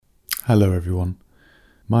Hello everyone,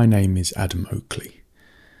 my name is Adam Oakley,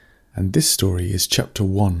 and this story is chapter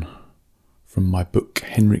 1 from my book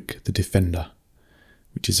Henrik the Defender,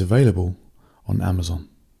 which is available on Amazon.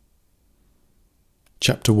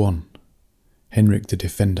 Chapter 1, Henrik the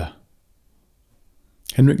Defender.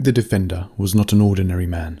 Henrik the Defender was not an ordinary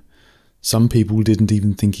man. Some people didn't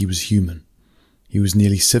even think he was human. He was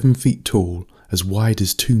nearly 7 feet tall, as wide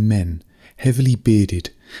as 2 men, heavily bearded,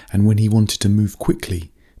 and when he wanted to move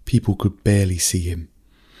quickly, people could barely see him.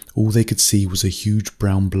 All they could see was a huge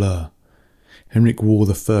brown blur. Henrik wore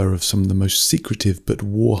the fur of some of the most secretive but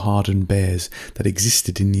war-hardened bears that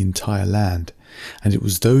existed in the entire land, and it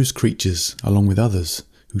was those creatures, along with others,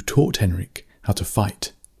 who taught Henrik how to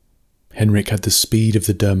fight. Henrik had the speed of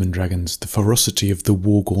the Derman dragons, the ferocity of the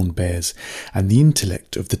Wargorn bears, and the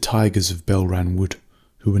intellect of the tigers of Belran Wood,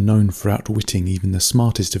 who were known for outwitting even the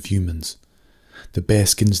smartest of humans. The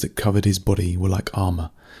bearskins that covered his body were like armour,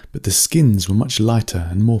 but the skins were much lighter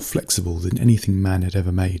and more flexible than anything man had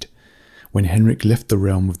ever made. When Henrik left the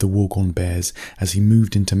realm of the Wargorn bears, as he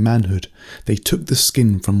moved into manhood, they took the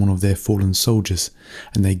skin from one of their fallen soldiers,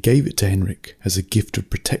 and they gave it to Henrik as a gift of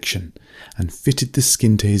protection, and fitted the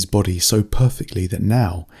skin to his body so perfectly that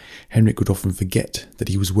now Henrik would often forget that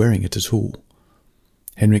he was wearing it at all.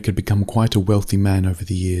 Henrik had become quite a wealthy man over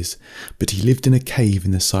the years, but he lived in a cave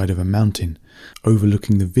in the side of a mountain,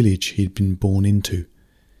 overlooking the village he had been born into.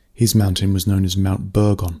 His mountain was known as Mount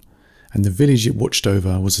Burgon, and the village it watched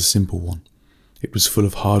over was a simple one. It was full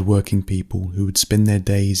of hard-working people who would spend their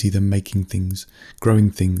days either making things,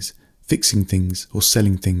 growing things, fixing things, or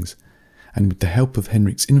selling things, and with the help of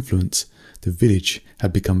Henrik's influence, the village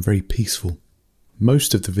had become very peaceful.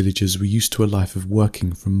 Most of the villagers were used to a life of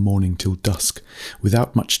working from morning till dusk,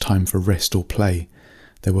 without much time for rest or play.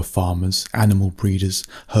 There were farmers, animal breeders,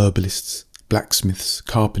 herbalists, blacksmiths,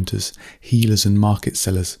 carpenters, healers and market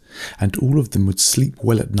sellers, and all of them would sleep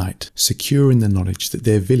well at night, secure in the knowledge that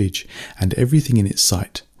their village and everything in its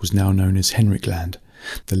sight was now known as Henrikland,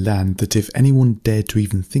 the land that if anyone dared to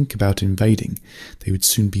even think about invading, they would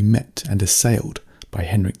soon be met and assailed by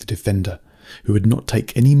Henrik the Defender, who would not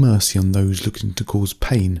take any mercy on those looking to cause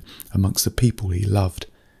pain amongst the people he loved.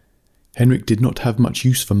 Henrik did not have much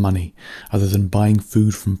use for money, other than buying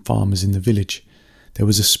food from farmers in the village. There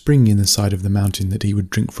was a spring in the side of the mountain that he would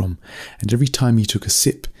drink from, and every time he took a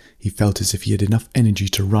sip, he felt as if he had enough energy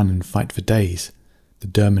to run and fight for days. The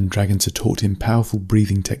Derman dragons had taught him powerful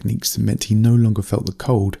breathing techniques that meant he no longer felt the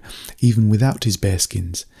cold, even without his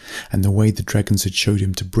bearskins, and the way the dragons had showed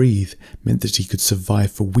him to breathe meant that he could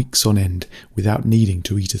survive for weeks on end without needing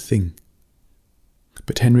to eat a thing.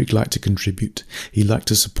 But Henrik liked to contribute. He liked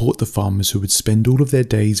to support the farmers who would spend all of their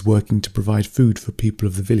days working to provide food for people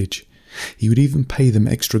of the village. He would even pay them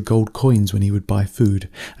extra gold coins when he would buy food,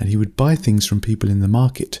 and he would buy things from people in the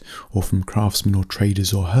market, or from craftsmen or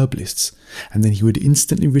traders or herbalists, and then he would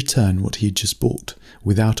instantly return what he had just bought,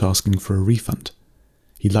 without asking for a refund.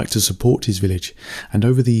 He liked to support his village, and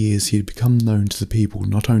over the years he had become known to the people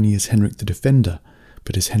not only as Henrik the Defender,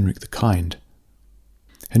 but as Henrik the Kind.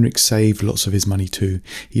 Henrik saved lots of his money too.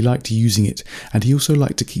 He liked using it, and he also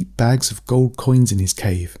liked to keep bags of gold coins in his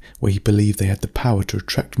cave, where he believed they had the power to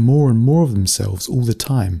attract more and more of themselves all the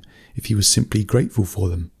time if he was simply grateful for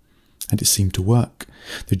them. And it seemed to work.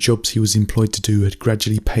 The jobs he was employed to do had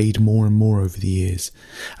gradually paid more and more over the years,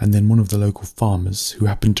 and then one of the local farmers, who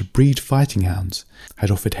happened to breed fighting hounds, had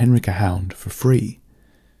offered Henrik a hound for free.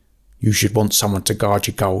 "You should want someone to guard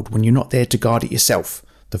your gold when you're not there to guard it yourself,"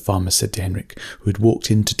 the farmer said to Henrik, who had walked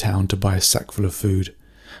into town to buy a sackful of food.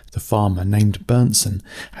 The farmer, named Berntsen,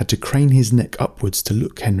 had to crane his neck upwards to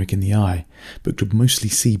look Henrik in the eye, but could mostly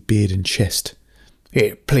see beard and chest.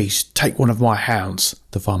 "Here, please, take one of my hounds,"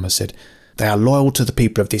 the farmer said. "They are loyal to the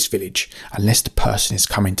people of this village, unless the person is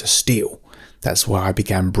coming to steal. That's why I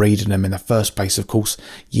began breeding them in the first place, of course,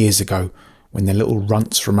 years ago, when the little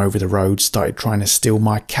runts from over the road started trying to steal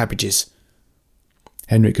my cabbages."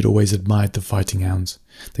 Henrik had always admired the fighting hounds.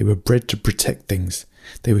 They were bred to protect things.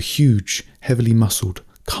 They were huge, heavily muscled,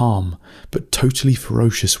 calm, but totally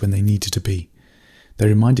ferocious when they needed to be. They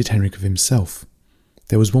reminded Henrik of himself.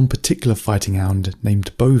 There was one particular fighting hound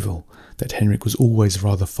named Bovil that Henrik was always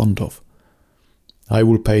rather fond of. "I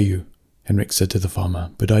will pay you," Henrik said to the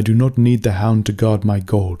farmer, "but I do not need the hound to guard my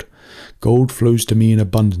gold. Gold flows to me in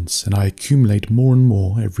abundance, and I accumulate more and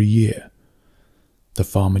more every year." The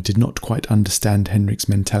farmer did not quite understand Henrik's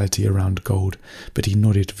mentality around gold, but he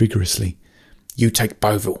nodded vigorously. "You take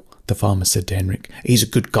Bovil," the farmer said to Henrik. "He's a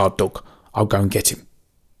good guard dog. I'll go and get him."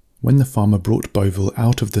 When the farmer brought Bovil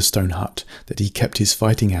out of the stone hut that he kept his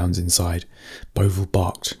fighting hounds inside, Bovil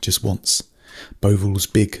barked just once. Bovel was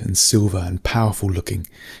big and silver and powerful looking.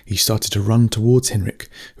 He started to run towards Henrik,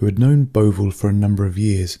 who had known Bovel for a number of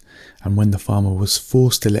years, and when the farmer was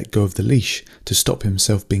forced to let go of the leash to stop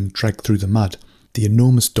himself being dragged through the mud, the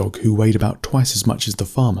enormous dog, who weighed about twice as much as the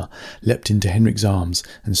farmer, leapt into Henrik's arms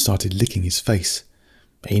and started licking his face.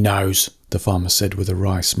 "He knows," the farmer said with a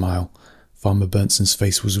wry smile. Farmer Berntson's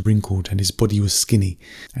face was wrinkled and his body was skinny,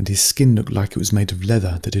 and his skin looked like it was made of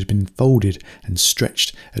leather that had been folded and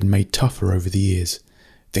stretched and made tougher over the years.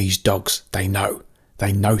 "These dogs, they know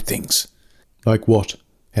things." "Like what?"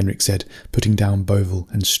 Henrik said, putting down Bovel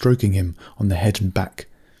and stroking him on the head and back.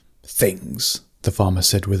 "Things," the farmer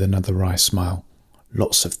said with another wry smile.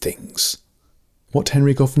 "Lots of things." What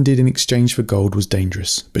Henrik often did in exchange for gold was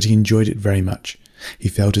dangerous, but he enjoyed it very much. He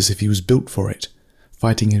felt as if he was built for it.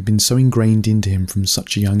 Fighting had been so ingrained into him from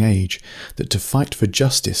such a young age that to fight for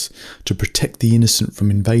justice, to protect the innocent from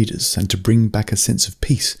invaders, and to bring back a sense of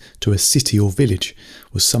peace to a city or village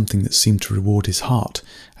was something that seemed to reward his heart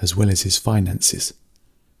as well as his finances.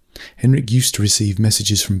 Henrik used to receive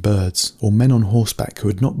messages from birds or men on horseback who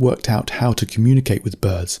had not worked out how to communicate with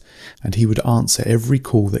birds, and he would answer every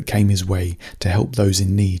call that came his way to help those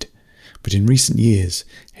in need. But in recent years,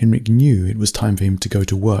 Henrik knew it was time for him to go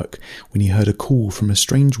to work when he heard a call from a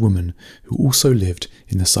strange woman who also lived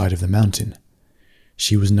in the side of the mountain.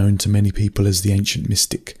 She was known to many people as the ancient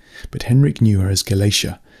mystic, but Henrik knew her as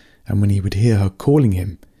Galatia, and when he would hear her calling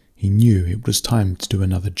him, he knew it was time to do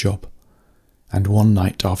another job. And one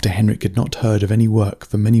night, after Henrik had not heard of any work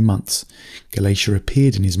for many months, Galatia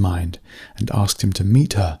appeared in his mind and asked him to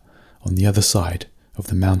meet her on the other side of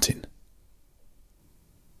the mountain.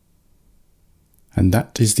 And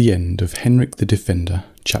that is the end of Henrik the Defender,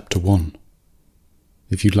 Chapter 1.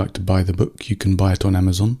 If you'd like to buy the book, you can buy it on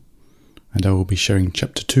Amazon, and I will be sharing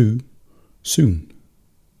Chapter 2 soon.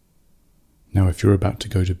 Now, if you're about to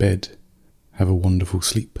go to bed, have a wonderful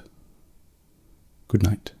sleep. Good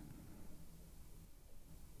night.